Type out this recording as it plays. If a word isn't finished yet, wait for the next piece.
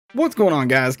What's going on,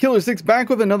 guys? Killer6 back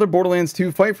with another Borderlands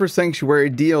 2 Fight for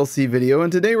Sanctuary DLC video, and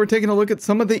today we're taking a look at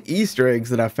some of the Easter eggs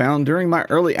that I found during my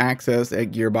early access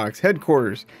at Gearbox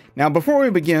headquarters. Now, before we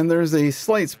begin, there's a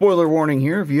slight spoiler warning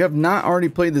here. If you have not already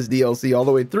played this DLC all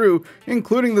the way through,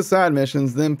 including the side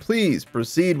missions, then please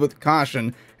proceed with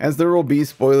caution, as there will be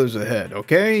spoilers ahead,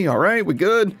 okay? Alright, we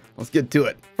good? Let's get to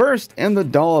it. First, in the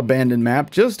Doll Abandoned map,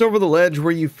 just over the ledge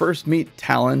where you first meet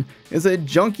Talon, is a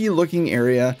junky looking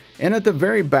area, and at the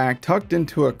very back, tucked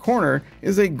into a corner,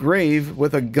 is a grave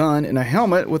with a gun and a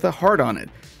helmet with a heart on it.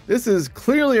 This is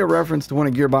clearly a reference to one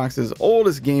of Gearbox's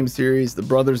oldest game series, The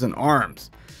Brothers in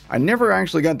Arms. I never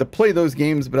actually got to play those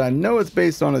games, but I know it's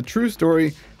based on a true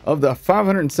story of the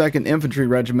 502nd Infantry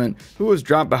Regiment who was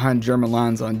dropped behind German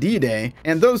lines on D-Day,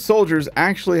 and those soldiers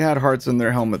actually had hearts in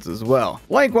their helmets as well.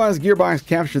 Likewise, Gearbox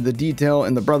captured the detail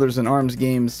in the Brothers in Arms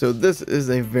games, so this is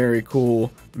a very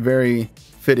cool, very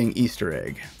fitting Easter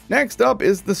egg. Next up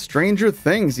is the Stranger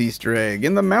Things Easter egg.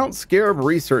 In the Mount Scarab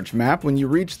research map, when you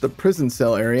reach the prison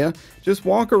cell area, just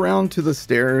walk around to the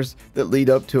stairs that lead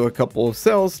up to a couple of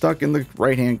cells stuck in the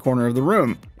right-hand corner of the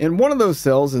room. In one of those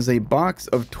cells is a box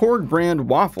of Tord brand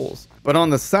waffles, but on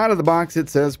the side of the box it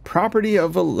says property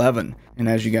of 11. And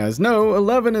as you guys know,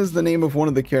 11 is the name of one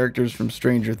of the characters from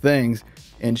Stranger Things,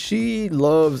 and she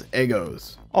loves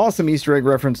Eggos. Awesome Easter egg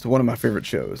reference to one of my favorite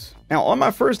shows. Now, on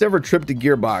my first ever trip to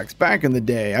Gearbox back in the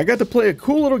day, I got to play a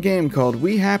cool little game called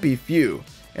We Happy Few,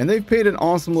 and they've paid an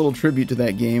awesome little tribute to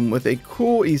that game with a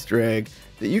cool Easter egg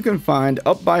that you can find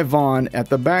up by Vaughn at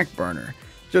the back burner.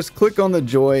 Just click on the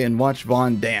joy and watch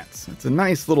Vaughn dance. It's a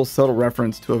nice little subtle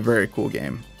reference to a very cool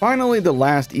game. Finally, the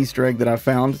last Easter egg that I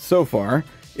found so far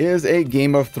is a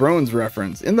Game of Thrones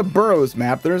reference. In the Burrows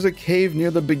map, there's a cave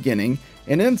near the beginning,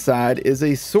 and inside is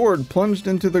a sword plunged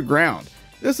into the ground.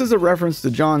 This is a reference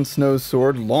to Jon Snow's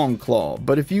sword, Longclaw,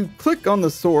 but if you click on the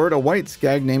sword, a white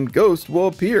skag named Ghost will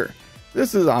appear.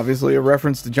 This is obviously a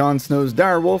reference to Jon Snow's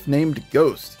direwolf named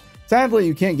Ghost. Sadly,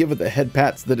 you can't give it the head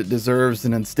pats that it deserves,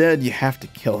 and instead you have to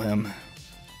kill him.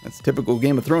 That's typical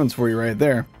Game of Thrones for you right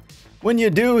there. When you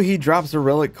do, he drops a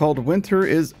relic called Winter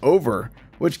is Over,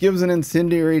 which gives an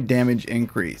incendiary damage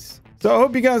increase. So I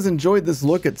hope you guys enjoyed this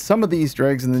look at some of the Easter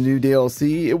eggs in the new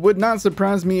DLC. It would not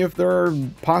surprise me if there are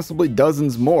possibly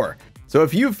dozens more. So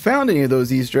if you've found any of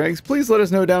those Easter eggs, please let us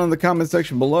know down in the comment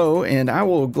section below, and I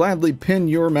will gladly pin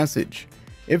your message.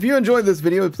 If you enjoyed this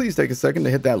video, please take a second to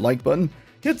hit that like button,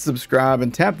 hit subscribe,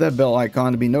 and tap that bell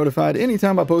icon to be notified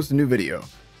anytime I post a new video.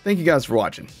 Thank you guys for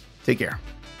watching. Take care.